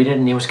started to read it,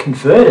 and he was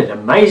converted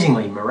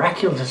amazingly,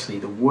 miraculously.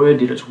 The word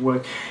did its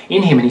work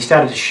in him, and he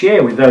started to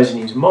share with those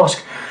in his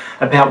mosque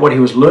about what he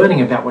was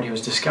learning, about what he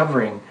was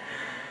discovering.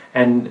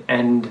 And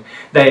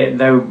they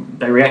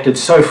reacted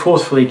so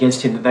forcefully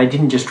against him that they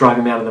didn't just drive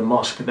him out of the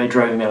mosque, but they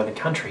drove him out of the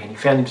country, and he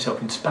found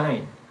himself in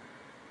Spain.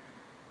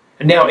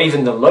 And now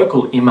even the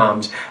local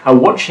imams are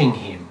watching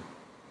him.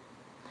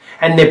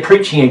 And they're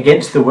preaching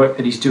against the work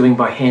that he's doing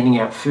by handing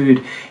out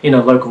food in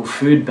a local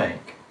food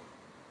bank.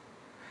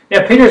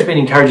 Now, Peter has been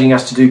encouraging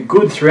us to do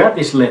good throughout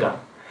this letter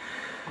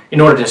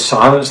in order to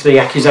silence the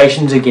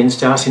accusations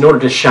against us, in order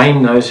to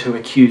shame those who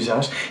accuse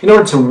us, in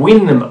order to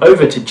win them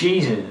over to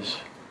Jesus.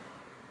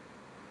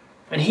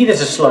 And here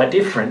there's a slight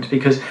difference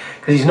because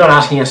he's not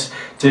asking us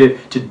to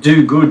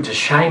do good to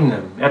shame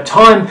them. Our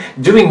time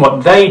doing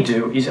what they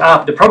do is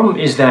up. The problem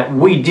is that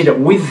we did it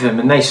with them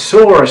and they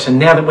saw us, and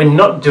now that we're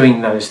not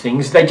doing those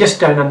things, they just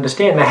don't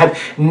understand. They have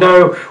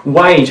no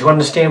way to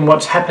understand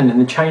what's happened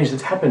and the change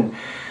that's happened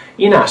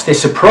in us. They're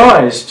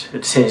surprised,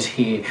 it says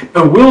here,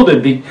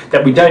 bewildered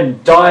that we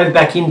don't dive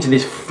back into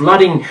this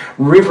flooding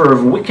river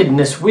of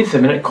wickedness with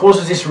them, and it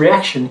causes this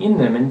reaction in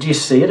them. And do you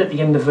see it at the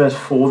end of verse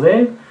 4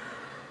 there?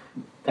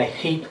 They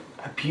heap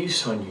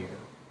abuse on you.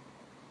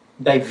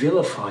 They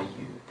vilify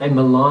you. They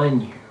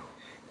malign you.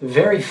 The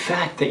very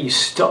fact that you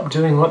stop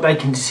doing what they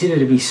consider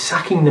to be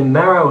sucking the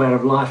marrow out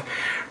of life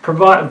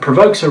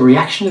provokes a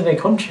reaction to their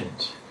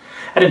conscience.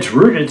 At its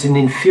root, it's an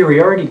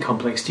inferiority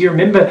complex. Do you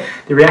remember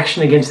the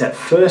reaction against that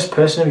first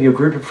person of your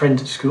group of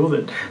friends at school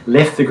that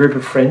left the group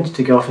of friends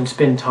to go off and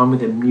spend time with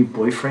their new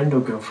boyfriend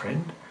or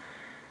girlfriend?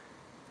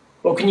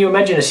 Or can you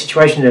imagine a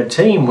situation in a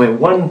team where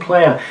one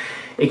player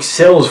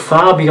excels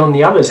far beyond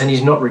the others and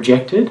is not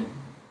rejected?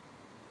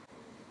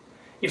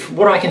 If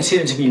what I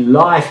consider to be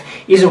life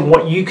isn't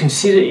what you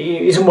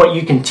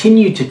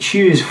continue to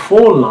choose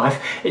for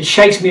life, it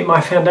shakes me at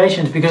my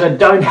foundations because I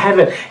don't have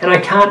it and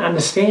I can't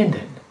understand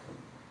it.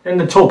 And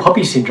the tall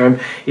poppy syndrome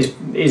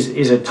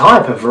is a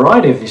type, a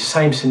variety of this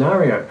same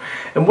scenario.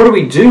 And what do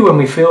we do when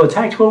we feel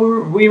attacked?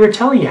 Well, we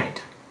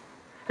retaliate.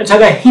 And so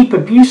they heap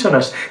abuse on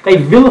us, they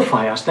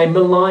vilify us, they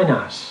malign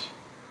us.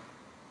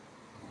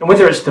 And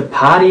whether it's the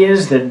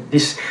partiers that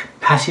this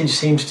passage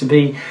seems to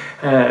be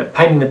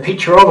painting the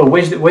picture of, or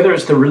whether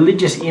it's the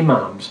religious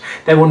imams,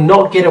 they will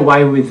not get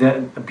away with that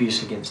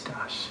abuse against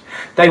us.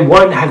 They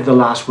won't have the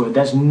last word.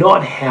 That's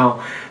not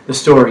how the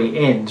story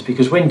ends,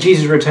 because when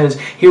Jesus returns,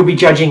 he'll be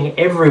judging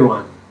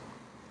everyone.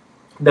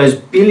 Those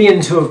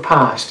billions who have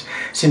passed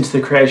since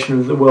the creation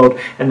of the world,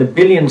 and the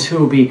billions who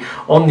will be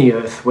on the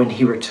earth when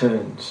he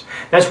returns.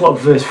 That's what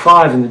verse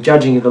 5 and the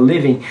judging of the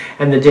living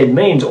and the dead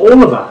means,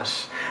 all of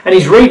us. And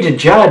he's ready to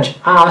judge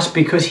us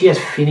because he has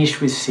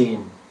finished with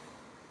sin.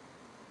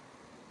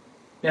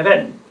 Now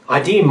that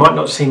idea might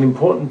not seem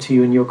important to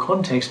you in your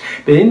context,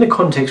 but in the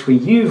context where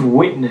you've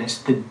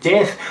witnessed the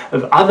death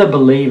of other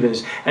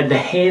believers at the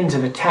hands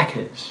of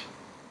attackers,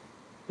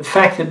 the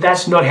fact that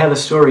that's not how the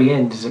story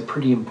ends is a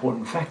pretty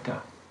important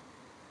factor.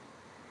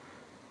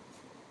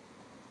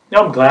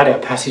 Now I'm glad our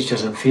passage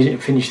doesn't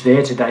finish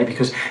there today,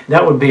 because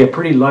that would be a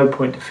pretty low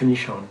point to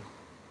finish on.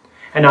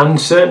 An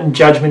uncertain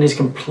judgment is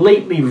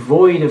completely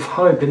void of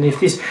hope. And if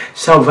this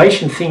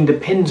salvation thing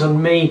depends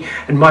on me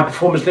and my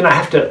performance, then I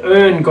have to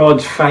earn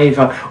God's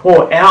favour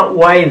or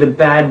outweigh the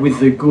bad with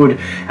the good.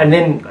 And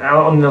then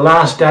on the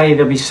last day,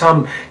 there'll be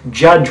some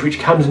judge which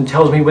comes and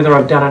tells me whether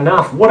I've done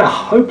enough. What a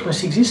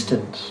hopeless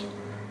existence.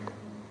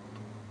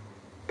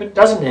 But it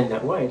doesn't end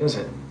that way, does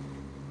it?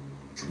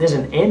 There's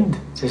an end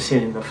to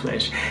sin in the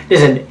flesh.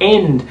 There's an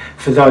end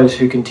for those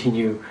who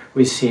continue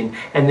with sin.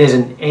 And there's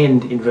an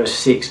end in verse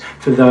 6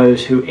 for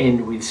those who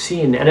end with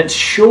sin. And it's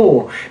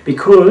sure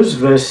because,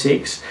 verse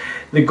 6,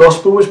 the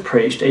gospel was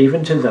preached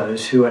even to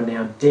those who are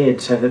now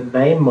dead, so that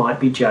they might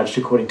be judged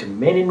according to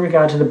men in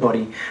regard to the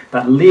body,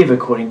 but live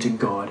according to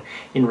God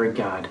in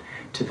regard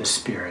to the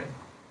Spirit.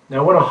 Now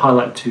I want to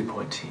highlight 2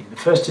 points here. The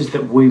first is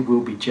that we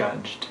will be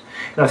judged.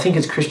 And I think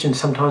as Christians,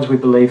 sometimes we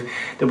believe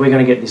that we're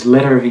going to get this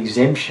letter of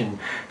exemption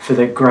for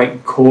the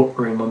great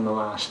courtroom on the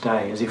last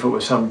day, as if it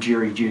was some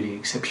jury duty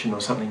exception or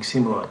something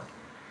similar.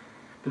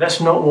 But that's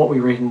not what we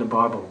read in the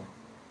Bible.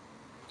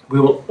 We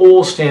will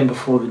all stand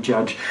before the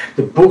judge.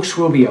 The books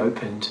will be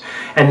opened,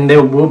 and they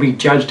will be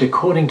judged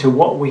according to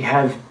what we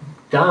have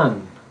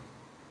done.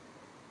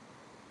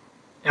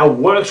 Our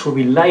works will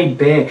be laid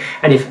bare,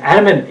 and if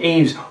Adam and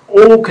Eve's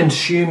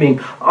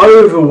all-consuming,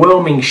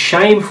 overwhelming,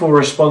 shameful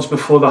response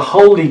before the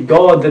holy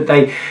God that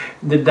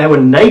they were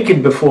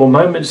naked before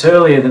moments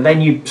earlier, that they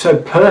knew so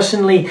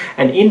personally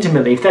and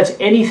intimately, if that's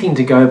anything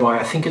to go by,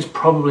 I think it's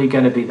probably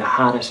going to be the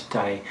hardest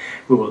day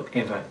we will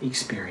ever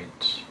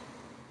experience.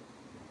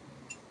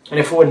 And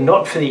if it were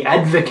not for the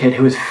advocate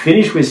who is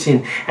finished with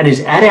sin and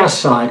is at our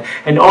side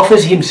and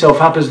offers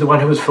himself up as the one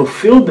who has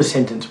fulfilled the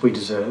sentence we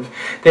deserve,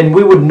 then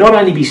we would not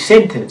only be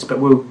sentenced, but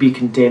we would be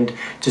condemned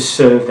to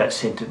serve that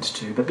sentence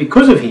too. But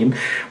because of him,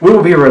 we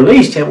will be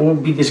released, and it will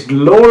be this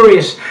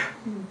glorious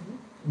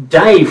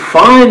day,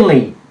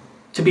 finally,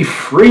 to be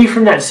free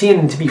from that sin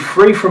and to be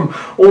free from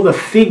all the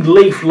fig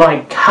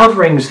leaf-like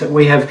coverings that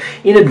we have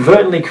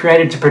inadvertently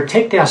created to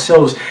protect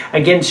ourselves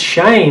against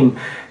shame,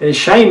 the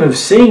shame of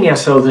seeing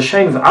ourselves, the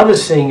shame of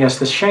others seeing us,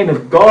 the shame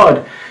of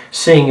God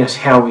seeing us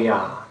how we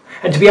are.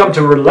 And to be able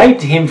to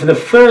relate to him for the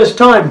first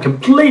time,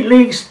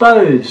 completely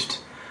exposed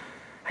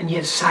and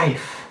yet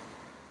safe.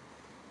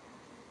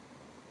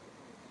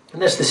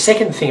 And that's the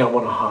second thing I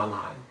want to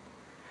highlight.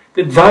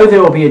 That though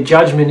there will be a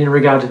judgment in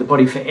regard to the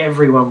body for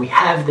everyone, we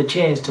have the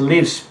chance to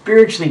live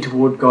spiritually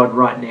toward God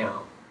right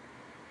now,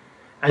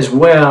 as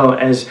well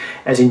as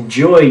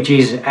enjoy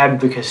Jesus'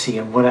 advocacy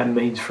and what that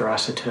means for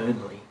us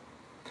eternally.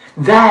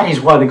 That is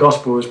why the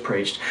gospel was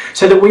preached,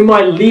 so that we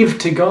might live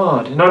to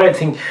God. And I don't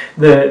think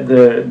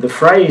the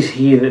phrase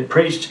here that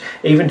preached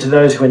even to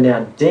those who are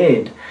now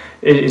dead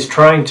is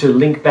trying to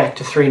link back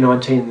to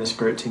 3:19 and the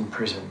spirits in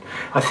prison.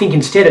 I think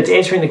instead it's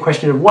answering the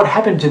question of what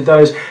happened to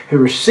those who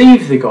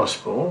received the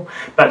gospel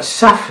but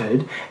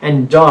suffered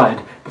and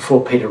died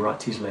before Peter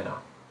writes his letter.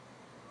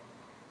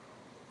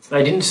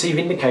 They didn't see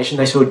vindication,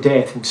 they saw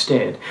death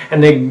instead.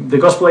 And the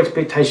gospel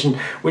expectation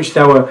which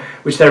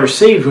they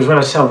received was one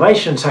of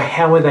salvation, so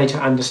how were they to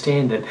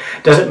understand it?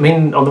 Does it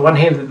mean on the one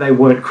hand that they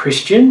weren't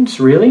Christians,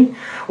 really?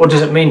 Or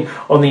does it mean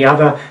on the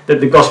other that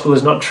the gospel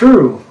is not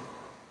true?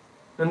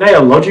 And they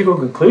are logical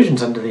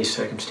conclusions under these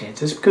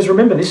circumstances, because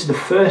remember, this is the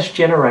first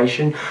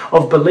generation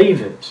of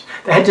believers.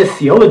 They had to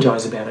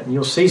theologize about it, and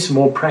you'll see some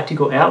more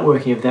practical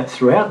outworking of that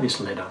throughout this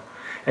letter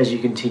as you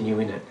continue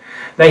in it.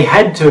 They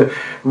had to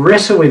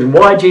wrestle with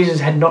why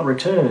Jesus had not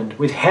returned,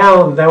 with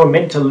how they were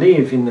meant to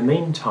live in the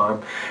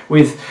meantime,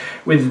 with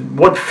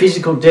what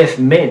physical death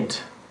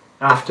meant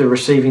after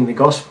receiving the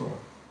gospel.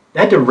 They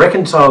had to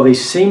reconcile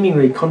these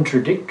seemingly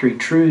contradictory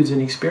truths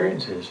and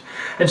experiences.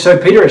 And so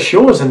Peter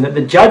assures them that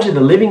the judge of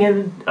the living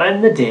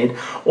and the dead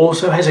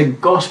also has a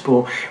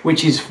gospel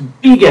which is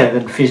bigger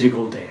than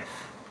physical death.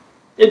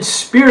 It's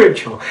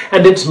spiritual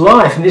and it's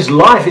life, and this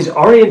life is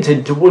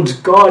oriented towards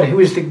God, who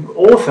is the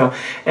author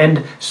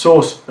and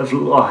source of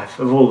life,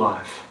 of all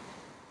life.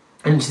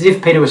 And it's as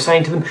if Peter was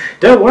saying to them,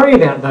 don't worry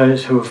about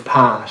those who have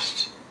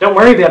passed. Don't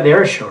worry about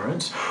their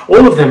assurance.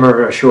 All of them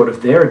are assured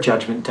of their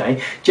judgment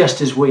day,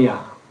 just as we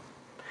are.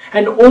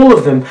 And all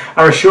of them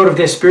are assured of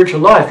their spiritual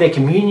life, their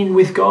communion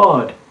with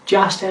God,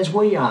 just as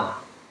we are.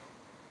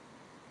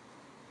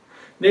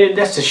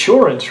 That's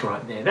assurance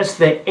right there. That's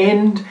the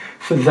end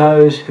for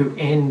those who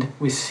end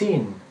with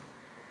sin.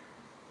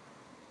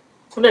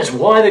 And that's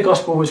why the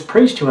gospel was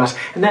preached to us,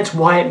 and that's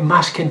why it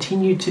must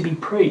continue to be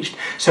preached.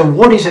 So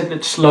what is it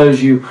that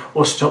slows you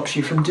or stops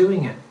you from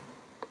doing it?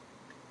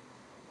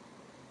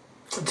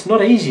 It's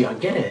not easy, I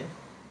get it.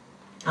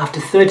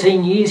 After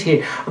 13 years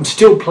here, I'm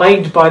still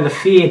plagued by the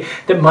fear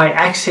that my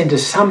accent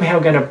is somehow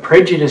going to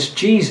prejudice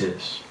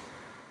Jesus.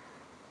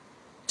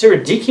 It's a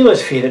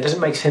ridiculous fear that doesn't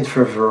make sense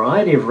for a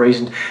variety of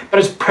reasons, but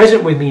it's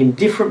present with me in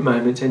different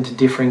moments and to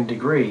differing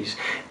degrees.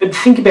 But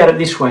think about it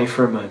this way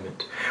for a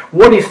moment.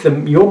 What if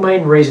your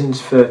main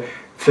reasons for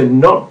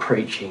not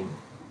preaching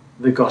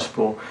the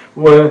gospel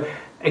were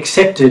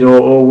accepted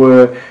or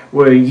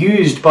were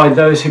used by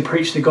those who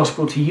preached the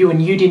gospel to you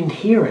and you didn't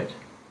hear it?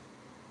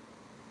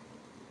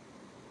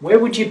 Where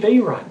would you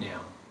be right now?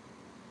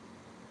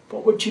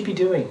 What would you be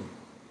doing?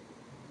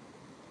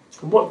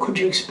 And what could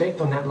you expect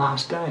on that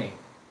last day?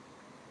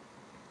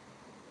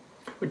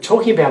 We're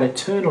talking about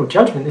eternal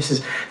judgment.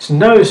 It's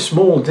no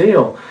small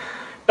deal.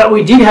 But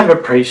we did have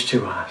it preached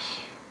to us.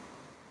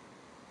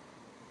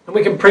 And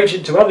we can preach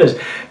it to others.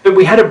 But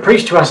we had it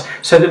preached to us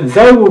so that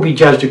though we'll be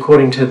judged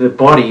according to the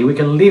body, we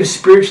can live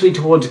spiritually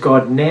towards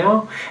God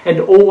now and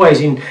always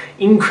in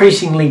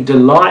increasingly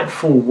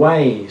delightful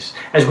ways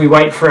as we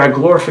wait for our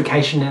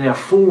glorification and our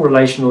full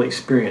relational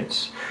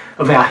experience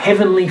of our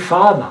Heavenly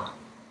Father,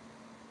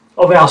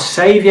 of our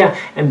Saviour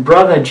and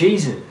brother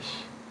Jesus,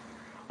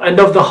 and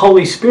of the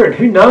Holy Spirit.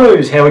 Who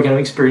knows how we're going to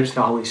experience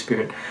the Holy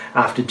Spirit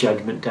after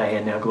Judgment Day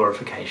and our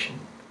glorification?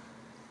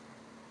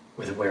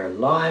 Whether we're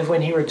alive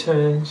when He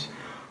returns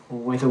or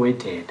whether we're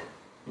dead,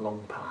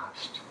 long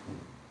past.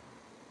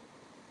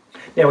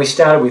 Now, we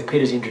started with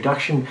Peter's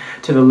introduction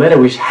to the letter,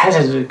 which has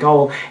as a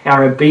goal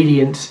our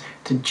obedience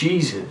to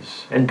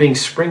Jesus and being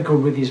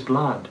sprinkled with His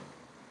blood.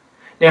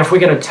 Now, if we're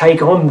going to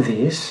take on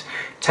this,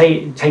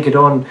 take it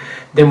on,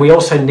 then we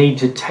also need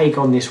to take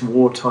on this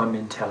wartime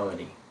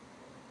mentality.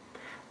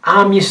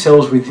 Arm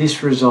yourselves with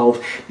this resolve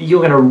that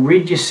you're going to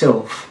rid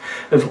yourself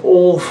of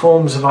all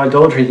forms of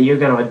idolatry, that you're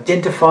going to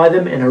identify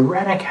them and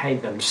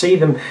eradicate them, see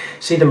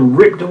them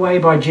ripped away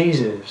by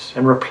Jesus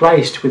and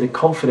replaced with a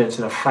confidence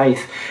and a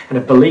faith and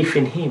a belief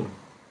in Him,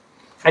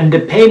 and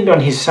depend on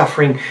His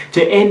suffering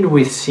to end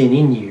with sin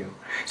in you,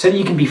 so that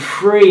you can be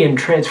free and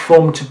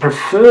transformed to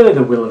prefer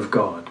the will of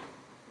God.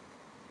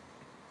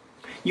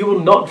 You will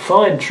not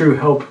find true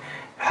hope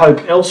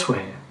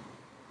elsewhere,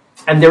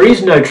 and there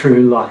is no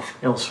true life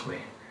elsewhere.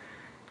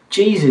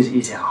 Jesus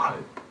is our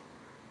hope.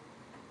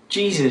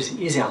 Jesus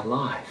is our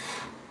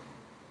life.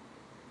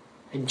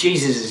 And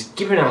Jesus has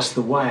given us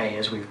the way,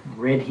 as we've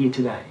read here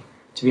today,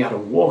 to be able to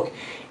walk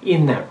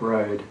in that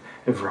road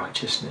of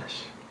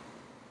righteousness.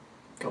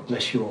 God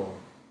bless you all.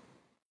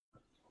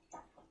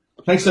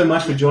 Thanks so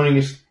much for joining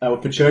us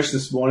for church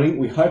this morning.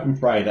 We hope and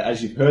pray that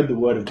as you've heard the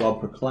word of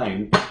God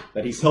proclaimed,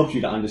 that He's helped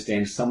you to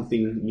understand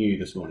something new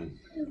this morning.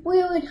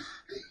 We would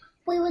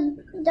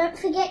don't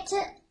forget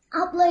to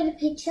upload a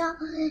picture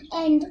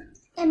and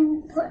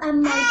put a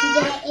emoji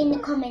there in the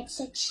comment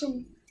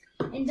section.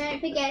 And don't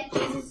forget,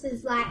 Jesus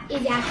is our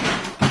King. Put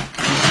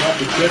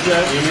the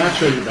treasure in our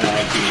treasure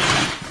bag here.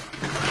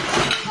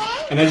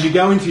 And as you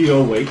go into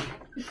your week,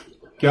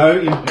 go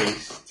in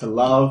peace to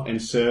love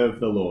and serve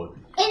the Lord.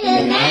 In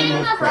the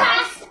name of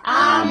Christ,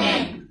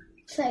 Amen.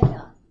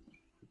 So,